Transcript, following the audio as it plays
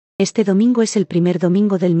Este domingo es el primer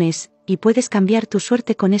domingo del mes, y puedes cambiar tu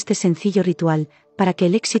suerte con este sencillo ritual, para que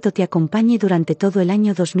el éxito te acompañe durante todo el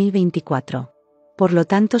año 2024. Por lo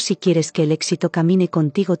tanto, si quieres que el éxito camine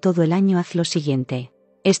contigo todo el año, haz lo siguiente.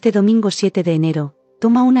 Este domingo 7 de enero,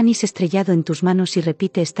 toma un anís estrellado en tus manos y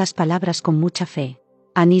repite estas palabras con mucha fe.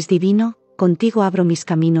 Anís divino, contigo abro mis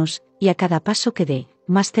caminos, y a cada paso que dé,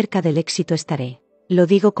 más cerca del éxito estaré. Lo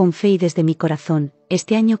digo con fe y desde mi corazón,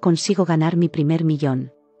 este año consigo ganar mi primer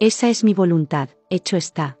millón. Esa es mi voluntad, hecho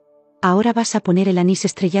está. Ahora vas a poner el anís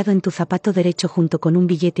estrellado en tu zapato derecho junto con un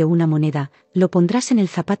billete o una moneda, lo pondrás en el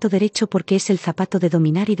zapato derecho porque es el zapato de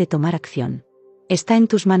dominar y de tomar acción. Está en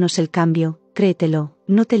tus manos el cambio, créetelo,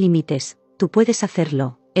 no te limites, tú puedes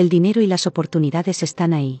hacerlo, el dinero y las oportunidades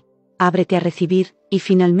están ahí. Ábrete a recibir, y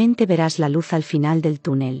finalmente verás la luz al final del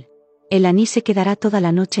túnel. El anís se quedará toda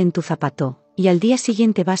la noche en tu zapato, y al día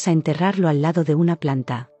siguiente vas a enterrarlo al lado de una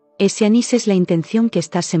planta. Ese anís es la intención que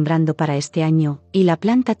estás sembrando para este año, y la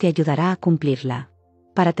planta te ayudará a cumplirla.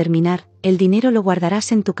 Para terminar, el dinero lo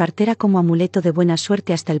guardarás en tu cartera como amuleto de buena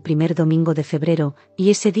suerte hasta el primer domingo de febrero,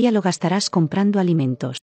 y ese día lo gastarás comprando alimentos.